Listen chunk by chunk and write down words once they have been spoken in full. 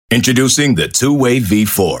Introducing the Two-Way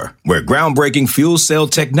V4, where groundbreaking fuel cell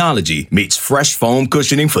technology meets fresh foam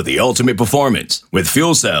cushioning for the ultimate performance. With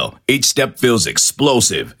Fuel Cell, each step feels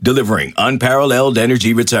explosive, delivering unparalleled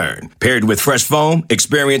energy return. Paired with fresh foam,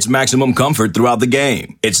 experience maximum comfort throughout the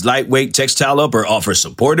game. Its lightweight textile upper offers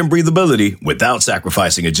support and breathability without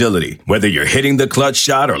sacrificing agility. Whether you're hitting the clutch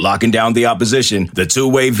shot or locking down the opposition, the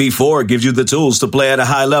Two-Way V4 gives you the tools to play at a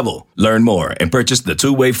high level. Learn more and purchase the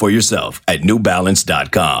Two-Way for yourself at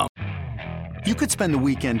newbalance.com. You could spend the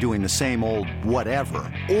weekend doing the same old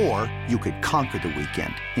whatever, or you could conquer the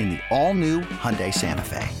weekend in the all-new Hyundai Santa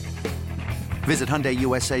Fe. Visit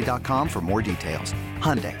HyundaiUSA.com for more details.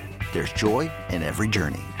 Hyundai, there's joy in every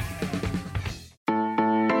journey.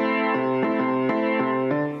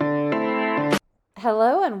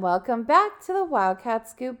 Hello and welcome back to the Wildcat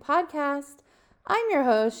Scoop podcast. I'm your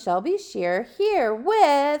host, Shelby Shear, here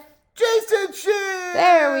with... Jason Shear!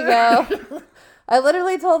 There we go. I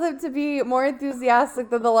literally told him to be more enthusiastic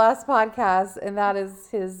than the last podcast, and that is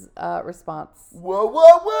his response. Whoa,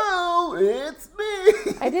 whoa, whoa! It's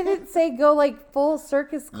me! I didn't say go like full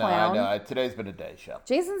circus clown. No, I know. Today's been a day, Shel.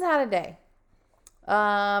 Jason's had a day.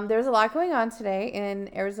 There's a lot going on today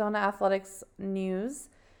in Arizona athletics news.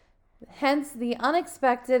 Hence the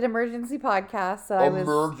unexpected emergency podcast that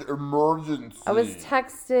I was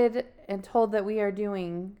texted and told that we are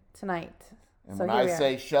doing tonight. And so when I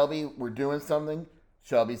say, Shelby, we're doing something,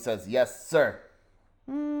 Shelby says, yes, sir.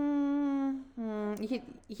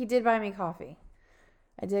 He did buy me coffee.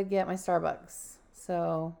 I did get my Starbucks.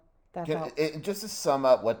 So that helped. Just to sum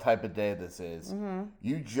up what type of day this is,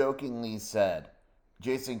 you jokingly said,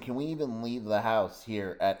 Jason, can we even leave the house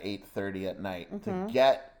here at 8:30 at night to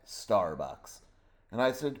get Starbucks? And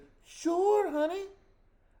I said, sure, honey.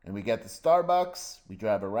 And we get the Starbucks. We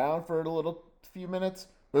drive around for a few minutes.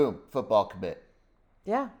 Boom, football commit.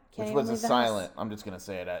 Yeah. Which was a silent, I'm just going to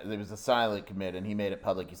say it. It was a silent commit, and he made it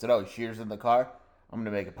public. He said, oh, Shear's in the car? I'm going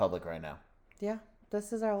to make it public right now. Yeah,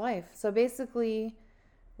 this is our life. So basically,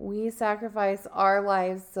 we sacrifice our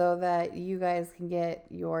lives so that you guys can get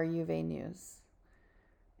your U of A news.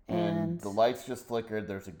 And the lights just flickered.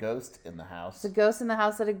 There's a ghost in the house. There's a ghost in the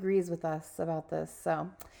house that agrees with us about this. So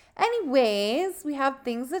anyways, we have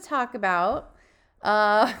things to talk about.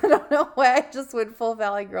 I don't know why I just went full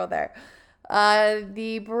Valley Girl there.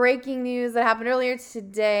 The breaking news that happened earlier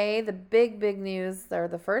today, the big news, or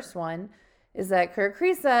the first one, is that Kerr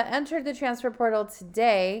Kriisa entered the transfer portal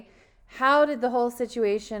today. How did the whole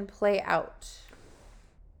situation play out?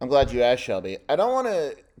 I'm glad you asked, Shelby. I don't want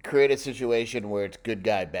to create a situation where it's good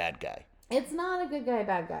guy, bad guy. It's not a good guy,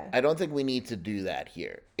 bad guy. I don't think we need to do that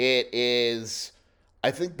here. It is... I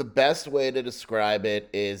think the best way to describe it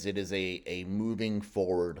is a moving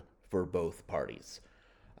forward for both parties.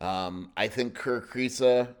 I think Kerr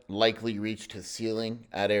Kriisa likely reached his ceiling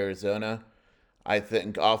at Arizona. I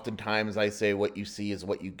think oftentimes I say what you see is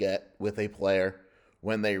what you get with a player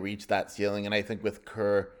when they reach that ceiling. And I think with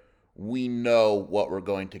Kerr, we know what we're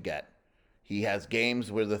going to get. He has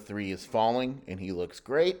games where the three is falling and he looks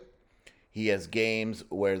great. He has games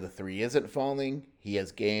where the three isn't falling. He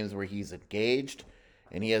has games where he's engaged.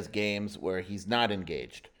 And he has games where he's not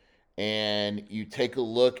engaged. And you take a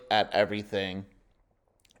look at everything,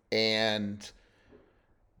 and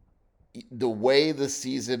the way the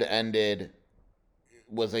season ended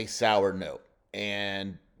was a sour note.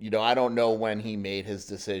 And, I don't know when he made his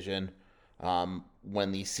decision.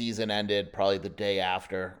 When the season ended, probably the day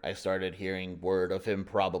after, I started hearing word of him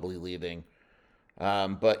probably leaving.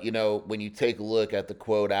 But, when you take a look at the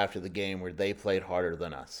quote after the game where they played harder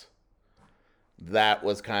than us, that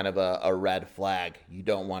was kind of a red flag. You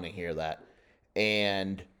don't want to hear that.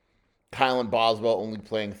 And Kylan Boswell only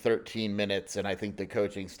playing 13 minutes, and I think the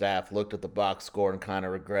coaching staff looked at the box score and kind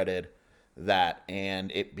of regretted that.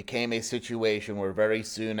 And it became a situation where very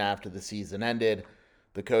soon after the season ended,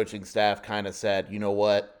 the coaching staff kind of said, you know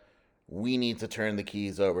what? We need to turn the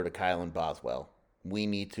keys over to Kylan Boswell. We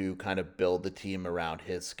need to kind of build the team around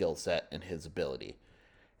his skill set and his ability.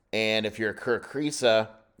 And if you're Kerr Kriisa,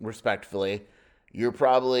 respectfully, you're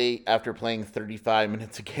probably, after playing 35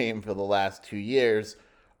 minutes a game for the last 2 years,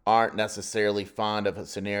 aren't necessarily fond of a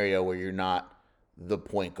scenario where you're not the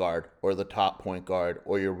point guard or the top point guard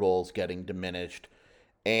or your role's getting diminished.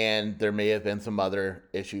 And there may have been some other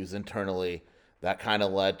issues internally that kind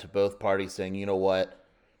of led to both parties saying, you know what,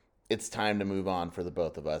 it's time to move on for the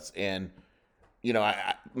both of us. And,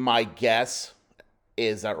 my guess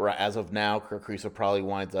is that as of now, Kerr Kriisa probably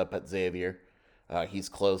winds up at Xavier. He's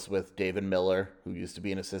close with David Miller, who used to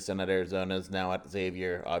be an assistant at Arizona, is now at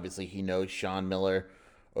Xavier. Obviously, he knows Sean Miller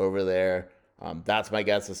over there. That's my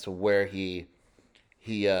guess as to where he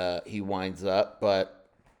winds up. But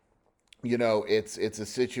it's a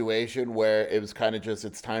situation where it was kind of just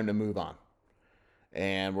it's time to move on,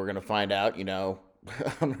 and we're gonna find out.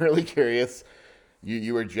 I'm really curious.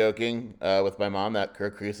 You were joking with my mom that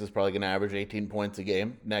Kirk Kreese is probably going to average 18 points a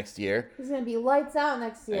game next year. He's going to be lights out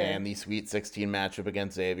next year. And the Sweet 16 matchup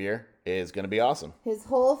against Xavier is going to be awesome. His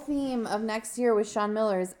whole theme of next year with Sean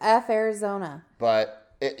Miller is F Arizona.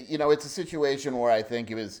 But, it's a situation where I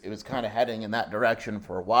think it was kind of heading in that direction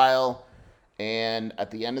for a while. And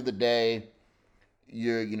at the end of the day,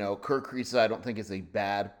 Kirk Kreese, I don't think is a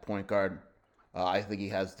bad point guard. I think he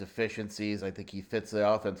has deficiencies. I think he fits the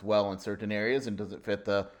offense well in certain areas and doesn't fit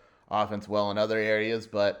the offense well in other areas.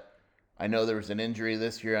 But I know there was an injury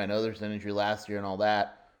this year. I know there's an injury last year and all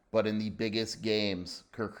that. But in the biggest games,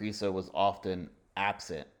 Kirk Kreese was often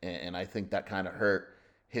absent. And I think that kind of hurt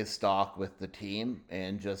his stock with the team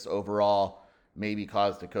and just overall maybe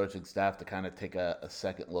caused the coaching staff to kind of take a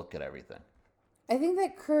second look at everything. I think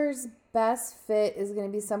that Kerr's best fit is going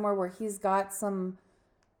to be somewhere where he's got some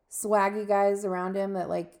swaggy guys around him that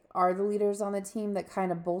are the leaders on the team that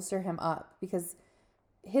kind of bolster him up, because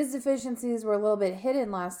his deficiencies were a little bit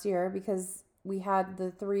hidden last year because we had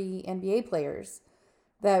the 3 NBA players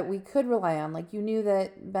that we could rely on. You knew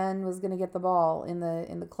that Ben was going to get the ball in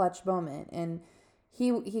the clutch moment, and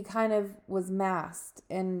he kind of was masked.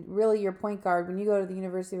 And really, your point guard, when you go to the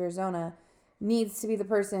University of Arizona, needs to be the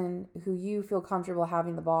person who you feel comfortable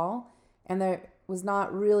having the ball. And there was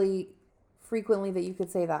not really frequently that you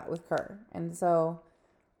could say that with Kerr. And so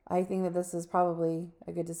I think that this is probably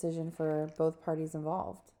a good decision for both parties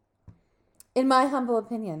involved, in my humble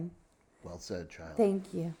opinion. Well said, child.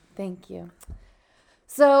 Thank you.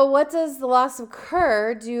 So what does the loss of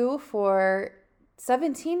Kerr do for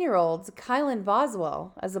 17-year-old Kylan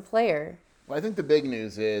Boswell as a player? Well, I think the big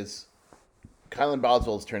news is Kylan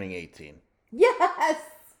Boswell is turning 18. Yes!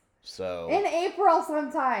 So in April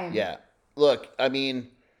sometime. Yeah. Look, I mean,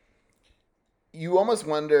 you almost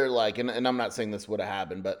wonder, and I'm not saying this would have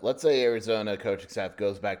happened, but let's say Arizona coaching staff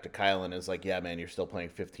goes back to Kylan and is like, yeah, man, you're still playing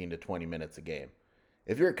 15 to 20 minutes a game.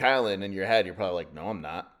 If you're Kylan in your head, you're probably like, no, I'm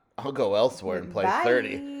not. I'll go elsewhere and play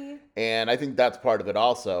 30. And I think that's part of it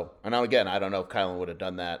also. And now, again, I don't know if Kylan would have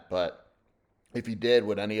done that, but if he did,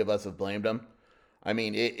 would any of us have blamed him? I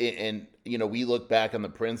mean, we look back on the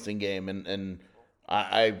Princeton game, and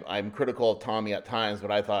I'm critical of Tommy at times,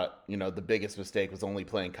 but I thought, the biggest mistake was only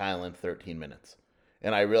playing Kylan 13 minutes.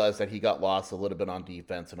 And I realized that he got lost a little bit on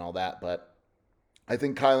defense and all that. But I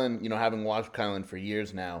think Kylan, having watched Kylan for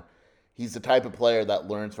years now, he's the type of player that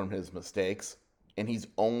learns from his mistakes, and he's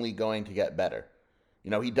only going to get better.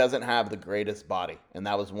 He doesn't have the greatest body, and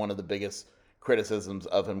that was one of the biggest criticisms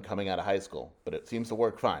of him coming out of high school. But it seems to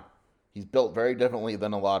work fine. He's built very differently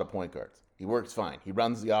than a lot of point guards. He works fine. He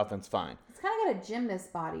runs the offense fine. He's kind of got a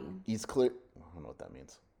gymnast body. He's clear. I don't know what that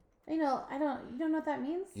means. You don't know what that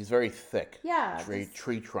means? He's very thick. Yeah.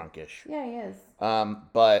 Tree trunkish. Yeah, he is.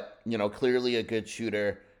 But, clearly a good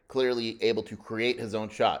shooter, clearly able to create his own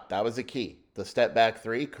shot. That was the key. The step back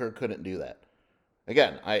 3, Kerr couldn't do that.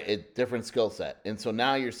 Again, a different skill set. And so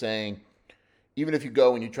now you're saying, even if you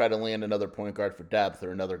go and you try to land another point guard for depth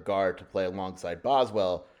or another guard to play alongside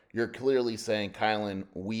Boswell, you're clearly saying, Kylan,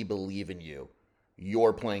 we believe in you.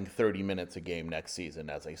 You're playing 30 minutes a game next season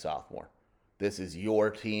as a sophomore. This is your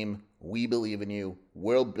team. We believe in you.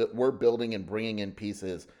 We're building and bringing in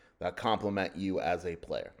pieces that complement you as a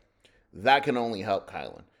player. That can only help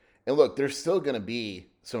Kylan. And look, there's still going to be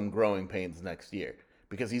some growing pains next year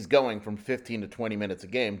because he's going from 15 to 20 minutes a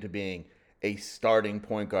game to being a starting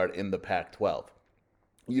point guard in the Pac-12.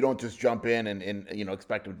 You don't just jump in and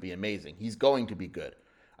expect him to be amazing. He's going to be good.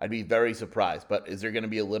 I'd be very surprised. But is there going to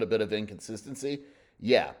be a little bit of inconsistency?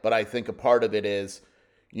 Yeah, but I think a part of it is,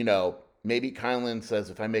 maybe Kylan says,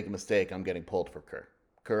 if I make a mistake, I'm getting pulled for Kerr.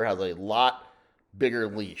 Kerr has a lot bigger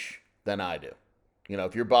leash than I do.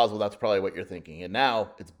 If you're Boswell, that's probably what you're thinking. And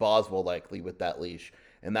now it's Boswell likely with that leash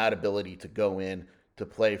and that ability to go in, to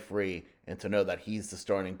play free, and to know that he's the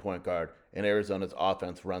starting point guard and Arizona's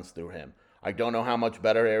offense runs through him. I don't know how much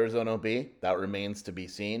better Arizona will be. That remains to be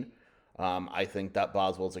seen. I think that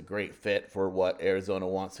Boswell's a great fit for what Arizona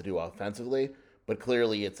wants to do offensively, but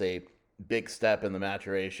clearly it's a big step in the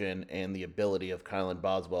maturation and the ability of Kylan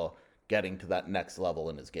Boswell getting to that next level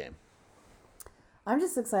in his game. I'm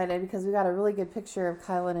just excited because we got a really good picture of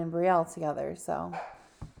Kylan and Brielle together, so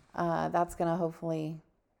that's going to hopefully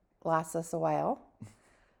last us a while.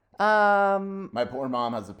 My poor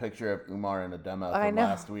mom has a picture of Umar in a demo from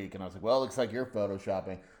last week, and I was like, well, it looks like you're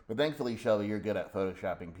photoshopping. But thankfully, Shelby, you're good at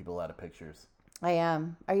photoshopping people out of pictures. I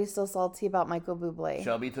am. Are you still salty about Michael Bublé?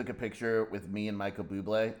 Shelby took a picture with me and Michael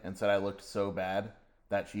Bublé and said I looked so bad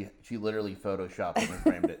that she literally photoshopped it and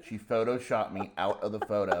framed it. She photoshopped me out of the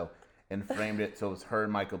photo and framed it so it was her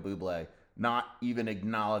and Michael Bublé, not even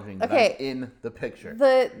acknowledging that I'm in the picture.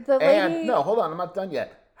 The lady... And, no, hold on, I'm not done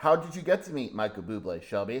yet. How did you get to meet Michael Bublé,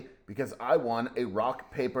 Shelby? Because I won a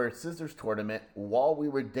rock, paper, scissors tournament while we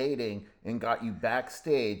were dating and got you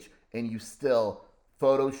backstage, and you still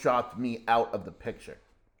photoshopped me out of the picture.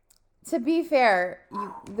 To be fair,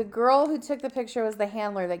 the girl who took the picture was the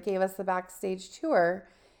handler that gave us the backstage tour.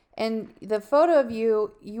 And the photo of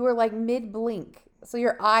you were like mid-blink. So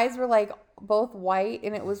your eyes were like both white,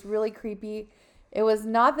 and it was really creepy. It was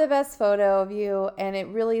not the best photo of you, and it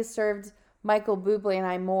really served Michael Bublé and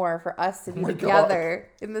I more for us to be together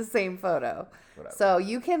in the same photo. Whatever. So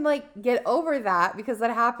you can like get over that because that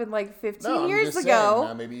happened like 15 years ago.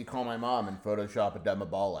 Saying, maybe you call my mom and Photoshop Adema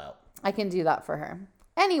Ball out. I can do that for her.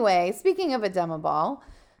 Anyway, speaking of Adema Ball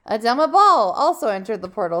also entered the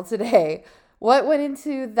portal today. What went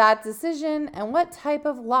into that decision, and what type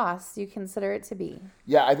of loss do you consider it to be?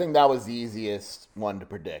 Yeah, I think that was the easiest one to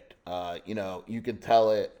predict. You could tell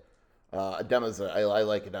it. Adema's I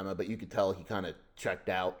like Adema, but you could tell he kind of checked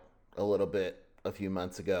out a little bit a few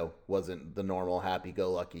months ago. Wasn't the normal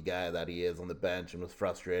happy-go-lucky guy that he is on the bench and was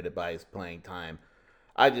frustrated by his playing time.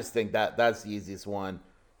 I just think that's the easiest one.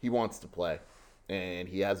 He wants to play, and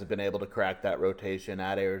he hasn't been able to crack that rotation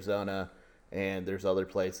at Arizona. And there's other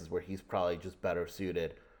places where he's probably just better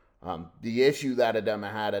suited. The issue that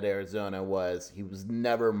Adema had at Arizona was he was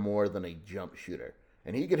never more than a jump shooter.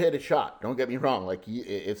 And he could hit a shot. Don't get me wrong. Like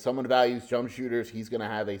if someone values jump shooters, he's going to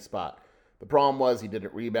have a spot. The problem was he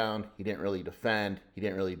didn't rebound. He didn't really defend. He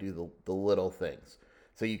didn't really do the little things.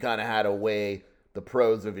 So you kind of had to weigh the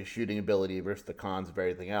pros of his shooting ability versus the cons of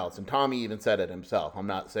everything else. And Tommy even said it himself. I'm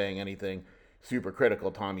not saying anything super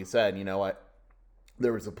critical. Tommy said, you know what?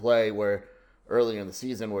 There was a play where earlier in the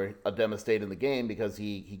season where Adema stayed in the game because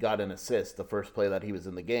he got an assist the first play that he was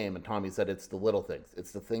in the game. And Tommy said it's the little things.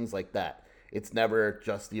 It's the things like that. It's never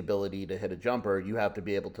just the ability to hit a jumper. You have to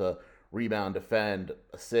be able to rebound, defend,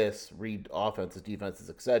 assist, read offenses, defenses,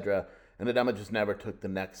 etc. And Adema just never took the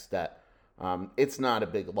next step. It's not a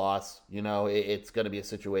big loss. It's going to be a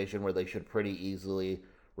situation where they should pretty easily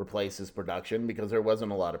replace his production because there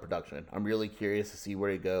wasn't a lot of production. I'm really curious to see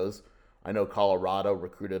where he goes. I know Colorado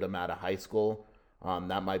recruited him out of high school.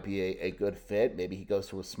 That might be a good fit. Maybe he goes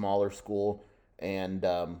to a smaller school and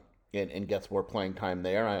gets more playing time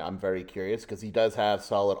there. I'm very curious because he does have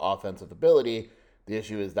solid offensive ability. The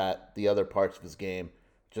issue is that the other parts of his game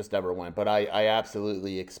just never went. But I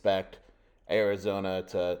absolutely expect Arizona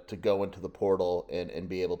to go into the portal and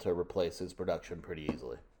be able to replace his production pretty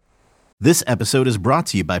easily. This episode is brought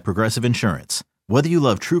to you by Progressive Insurance. Whether you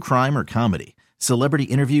love true crime or comedy, celebrity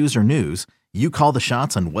interviews or news, you call the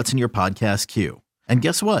shots on what's in your podcast queue. And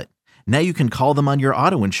guess what? Now you can call them on your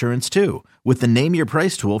auto insurance too with the Name Your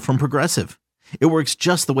Price tool from Progressive. It works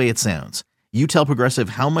just the way it sounds. You tell Progressive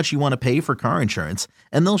how much you want to pay for car insurance,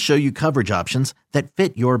 and they'll show you coverage options that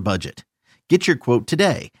fit your budget. Get your quote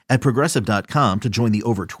today at Progressive.com to join the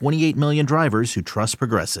over 28 million drivers who trust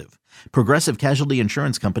Progressive. Progressive Casualty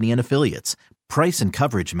Insurance Company and Affiliates. Price and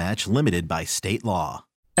coverage match limited by state law.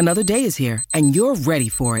 Another day is here, and you're ready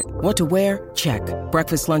for it. What to wear? Check.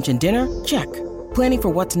 Breakfast, lunch, and dinner? Check. Planning for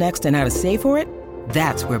what's next and how to save for it?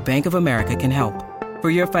 That's where Bank of America can help. For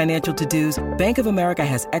your financial to-dos, Bank of America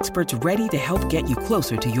has experts ready to help get you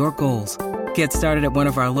closer to your goals. Get started at one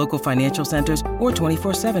of our local financial centers or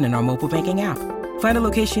 24/7 in our mobile banking app. Find a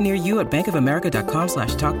location near you at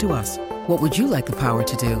bankofamerica.com/talktous. What would you like the power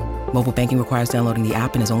to do? Mobile banking requires downloading the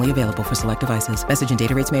app and is only available for select devices. Message and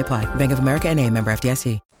data rates may apply. Bank of America N.A., member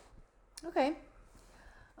FDIC. Okay.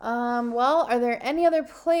 Well, are there any other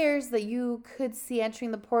players that you could see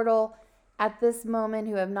entering the portal at this moment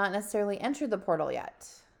who have not necessarily entered the portal yet?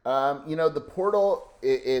 The portal,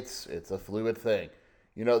 it's a fluid thing.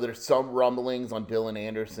 There's some rumblings on Dylan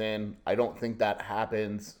Anderson. I don't think that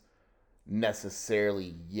happens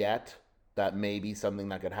necessarily yet. That may be something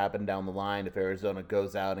that could happen down the line if Arizona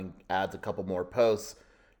goes out and adds a couple more posts.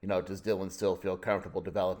 Does Dylan still feel comfortable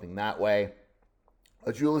developing that way?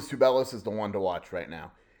 Azuolas Tubelis is the one to watch right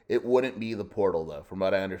now. It wouldn't be the portal, though. From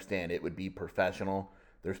what I understand, it would be professional.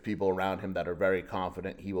 There's people around him that are very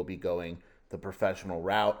confident he will be going the professional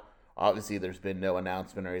route. Obviously, there's been no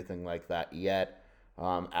announcement or anything like that yet.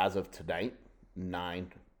 As of tonight,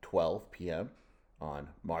 9:12 p.m. on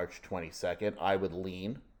March 22nd, I would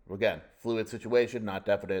lean, again, fluid situation, not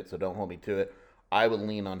definite, so don't hold me to it. I would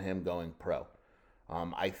lean on him going pro.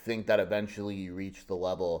 I think that eventually you reach the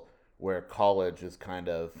level where college is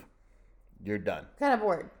you're done. Kind of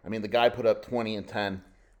bored. I mean, the guy put up 20 and 10.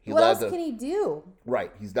 What else can he do?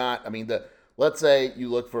 Right. He's not, let's say you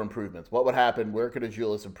look for improvements. What would happen? Where could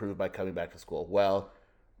Azuolas improve by coming back to school? Well,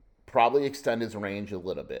 probably extend his range a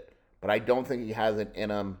little bit. But I don't think he has it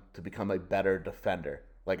in him to become a better defender.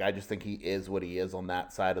 Like, I just think he is what he is on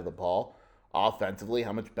that side of the ball. Offensively,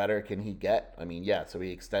 how much better can he get? I mean, yeah, so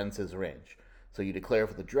he extends his range. So you declare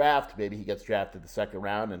for the draft, maybe he gets drafted the second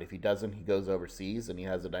round, and if he doesn't, he goes overseas and he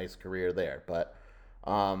has a nice career there. But,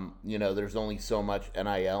 there's only so much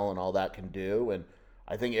NIL and all that can do, and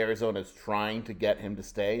I think Arizona is trying to get him to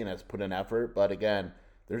stay and has put an effort, but again,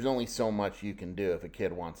 there's only so much you can do if a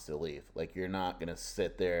kid wants to leave. Like, you're not going to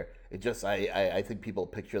sit there. I think people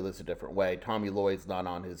picture this a different way. Tommy Lloyd's not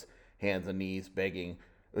on his hands and knees begging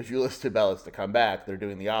Azuolas Tubelis to come back. They're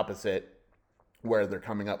doing the opposite, where they're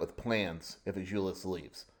coming up with plans if Azuolas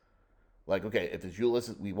leaves. Like, okay, if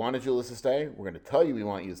we want Azuolas to stay, we're going to tell you we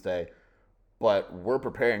want you to stay, but we're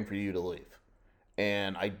preparing for you to leave.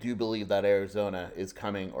 And I do believe that Arizona is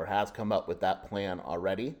coming or has come up with that plan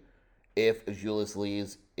already. If Azuolas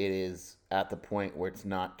leaves, it is at the point where it's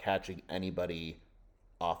not catching anybody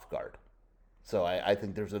off guard. So I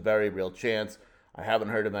think there's a very real chance. I haven't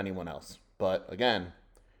heard of anyone else. But again,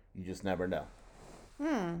 you just never know.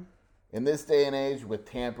 In this day and age, with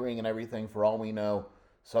tampering and everything, for all we know,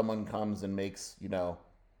 someone comes and makes,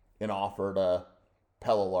 an offer to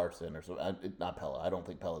Pelle Larsson or something. Not Pelle. I don't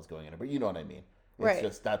think Pelle's going in it, but you know what I mean. It's right.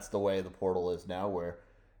 Just that's the way the portal is now, where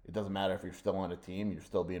it doesn't matter if you're still on a team, you're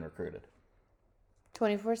still being recruited.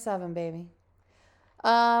 24/7, baby.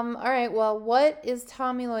 All right. Well, what is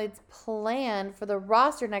Tommy Lloyd's plan for the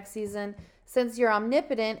roster next season, since you're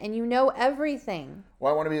omnipotent and you know everything?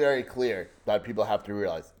 Well, I want to be very clear that people have to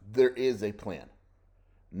realize there is a plan.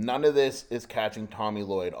 None of this is catching Tommy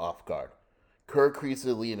Lloyd off guard. Kerr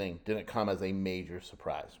Kriisa leaving didn't come as a major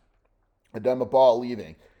surprise. Adama Ball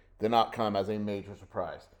leaving did not come as a major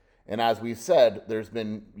surprise. And as we've said, there's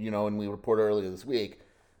been, and we reported earlier this week,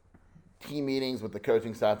 team meetings with the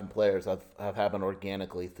coaching staff and players have happened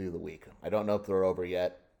organically through the week. I don't know if they're over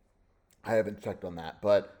yet. I haven't checked on that.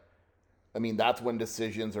 But, I mean, that's when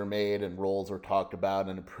decisions are made and roles are talked about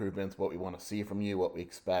and improvements, what we want to see from you, what we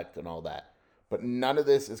expect, and all that. But none of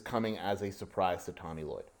this is coming as a surprise to Tommy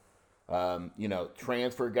Lloyd.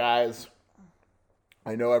 Transfer guys,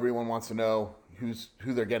 I know everyone wants to know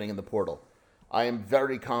who they're getting in the portal. I am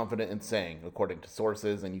very confident in saying, according to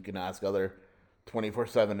sources, and you can ask other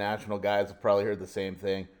 24/7 national guys have probably heard the same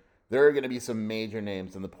thing, there are going to be some major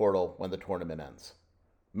names in the portal when the tournament ends.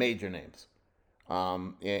 Major names.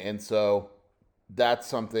 And so that's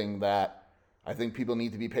something that I think people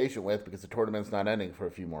need to be patient with, because the tournament's not ending for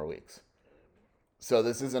a few more weeks. So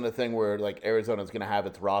this isn't a thing where like Arizona's going to have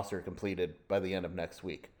its roster completed by the end of next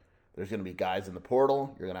week. There's going to be guys in the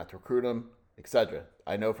portal. You're going to have to recruit them, etc.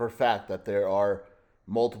 I know for a fact that there are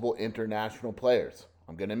multiple international players.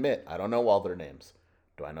 I'm going to admit, I don't know all their names.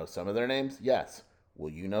 Do I know some of their names? Yes. Will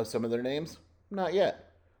you know some of their names? Not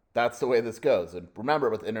yet. That's the way this goes. And remember,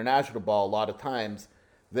 with international ball, a lot of times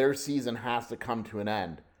their season has to come to an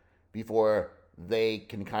end before they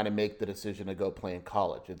can kind of make the decision to go play in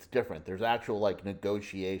college. It's different. There's actual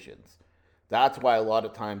negotiations. That's why a lot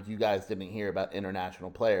of times you guys didn't hear about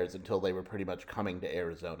international players until they were pretty much coming to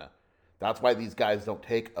Arizona. That's why these guys don't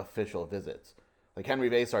take official visits. Like Henry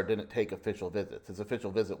Vasar didn't take official visits. His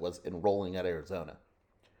official visit was enrolling at Arizona.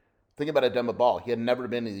 Think about Adama Ball. He had never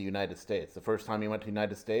been to the United States. The first time he went to the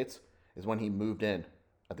United States is when he moved in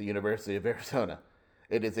at the University of Arizona.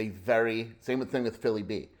 It is same thing with Philly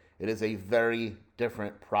B. It is a very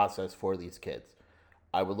different process for these kids.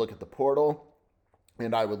 I would look at the portal,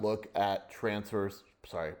 and I would look at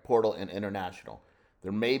portal and international.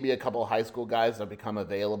 There may be a couple of high school guys that become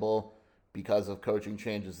available because of coaching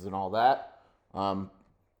changes and all that.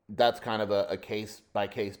 That's kind of a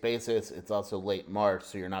case-by-case basis. It's also late March,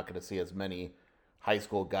 so you're not going to see as many high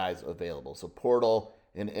school guys available. So portal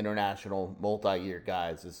and international multi-year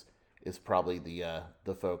guys is probably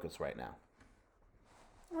the focus right now.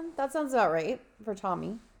 That sounds about right for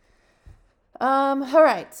Tommy. All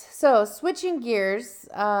right. So switching gears,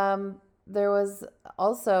 there was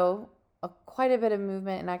also quite a bit of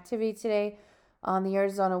movement and activity today on the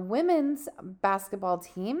Arizona women's basketball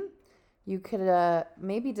team. You could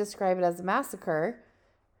maybe describe it as a massacre.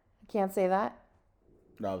 Can't say that.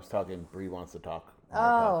 No, I was talking. Bree wants to talk on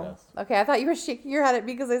our podcast. Okay. I thought you were shaking your head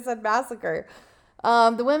because I said massacre.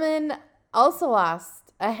 The women also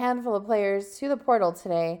lost a handful of players to the portal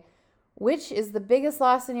today. Which is the biggest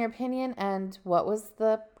loss in your opinion, and what was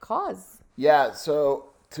the cause? Yeah,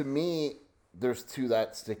 so to me, there's two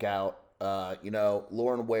that stick out.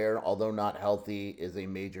 Lauren Ware, although not healthy, is a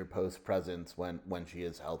major post presence when she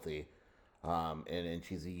is healthy. And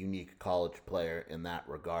she's a unique college player in that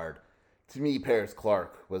regard. To me, Paris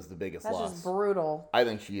Clark was the biggest That's loss. just brutal. I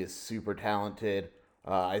think she is super talented.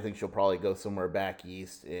 I think she'll probably go somewhere back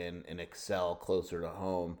east and excel closer to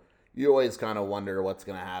home. You always kind of wonder what's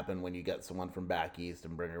going to happen when you get someone from back east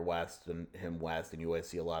and bring her west and him west, and you always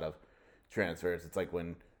see a lot of transfers. It's like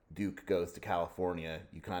when Duke goes to California,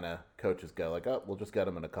 you kind of coaches go like, oh, we'll just get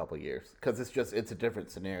him in a couple years, because it's a different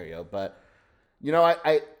scenario. But you know,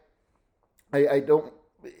 I don't.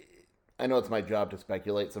 I know it's my job to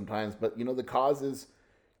speculate sometimes, but you know, the causes,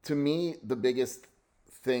 to me, the biggest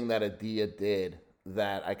thing that Adia did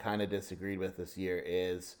that I kind of disagreed with this year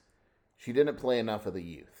is she didn't play enough of the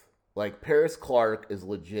youth. Like, Paris Clark is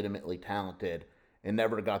legitimately talented and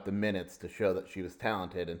never got the minutes to show that she was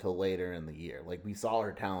talented until later in the year. Like, we saw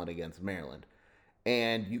her talent against Maryland.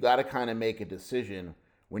 And you got to kind of make a decision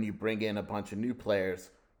when you bring in a bunch of new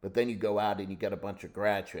players, but then you go out and you get a bunch of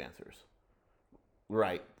grad transfers.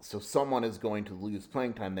 Right. So someone is going to lose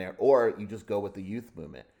playing time there, or you just go with the youth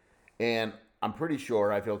movement. And I'm pretty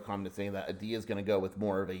sure, I feel confident saying that Adia is going to go with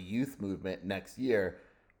more of a youth movement next year,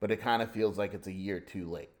 but it kind of feels like it's a year too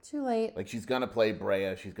late. Too late. Like, she's going to play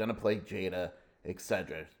Brea, she's going to play Jada,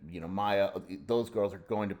 etc. You know, Maya, those girls are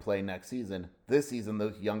going to play next season. This season,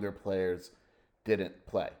 those younger players didn't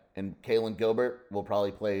play. And Kaylin Gilbert will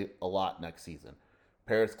probably play a lot next season.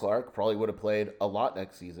 Paris Clark probably would have played a lot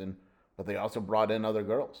next season, but they also brought in other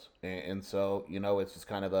girls. And so, you know, it's just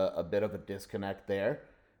kind of a bit of a disconnect there.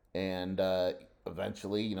 And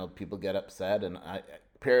eventually, you know, people get upset. And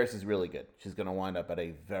Paris is really good. She's going to wind up at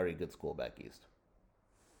a very good school back east.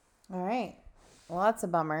 All right. Well, that's a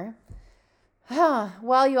bummer.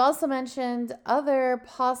 Well, you also mentioned other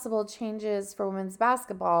possible changes for women's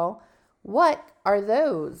basketball. What are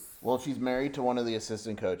those? Well, she's married to one of the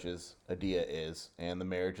assistant coaches, Adia is, and the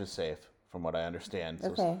marriage is safe, from what I understand.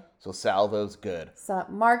 Okay. So Salvo's good. So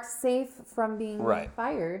Mark's safe from being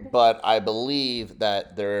fired. But I believe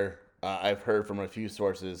that I've heard from a few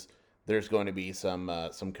sources, there's going to be some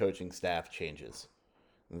coaching staff changes.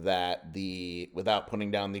 That without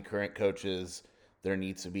putting down the current coaches, there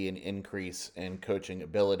needs to be an increase in coaching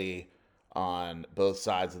ability on both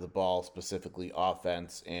sides of the ball, specifically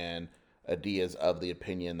offense, and Adia's of the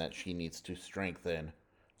opinion that she needs to strengthen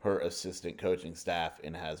her assistant coaching staff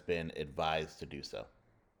and has been advised to do so.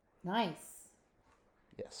 Nice.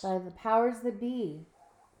 Yes. By the powers that be.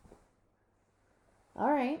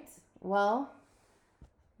 All right. Well,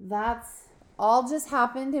 that's all just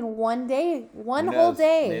happened in one day, one whole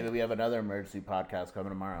day. Maybe we have another emergency podcast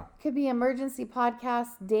coming tomorrow. Could be emergency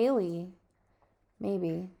podcast daily.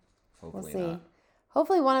 Maybe. Hopefully we'll see. not.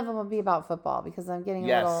 Hopefully one of them will be about football, because I'm getting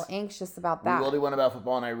a little anxious about that. We will do one about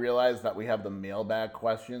football, and I realize that we have the mailbag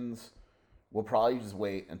questions. We'll probably just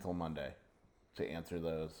wait until Monday to answer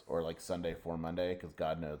those, or like Sunday for Monday, because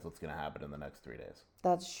God knows what's going to happen in the next 3 days.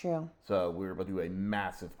 That's true. So we're about to do a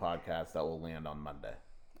massive podcast that will land on Monday.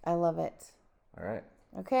 I love it. All right.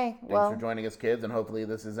 Okay. Thanks for joining us, kids, and hopefully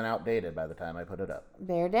this isn't outdated by the time I put it up.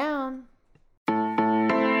 Bear down.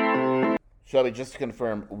 Shelby, just to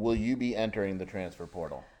confirm, will you be entering the transfer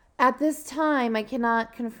portal? At this time, I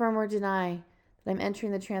cannot confirm or deny that I'm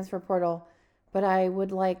entering the transfer portal, but I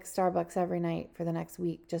would like Starbucks every night for the next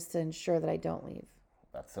week just to ensure that I don't leave.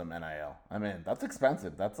 That's some NIL. I mean, that's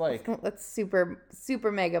expensive. That's like... That's super,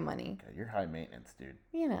 super mega money. Okay, you're high maintenance, dude.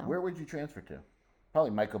 You know. Where would you transfer to?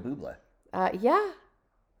 Probably Michael Bublé. Yeah.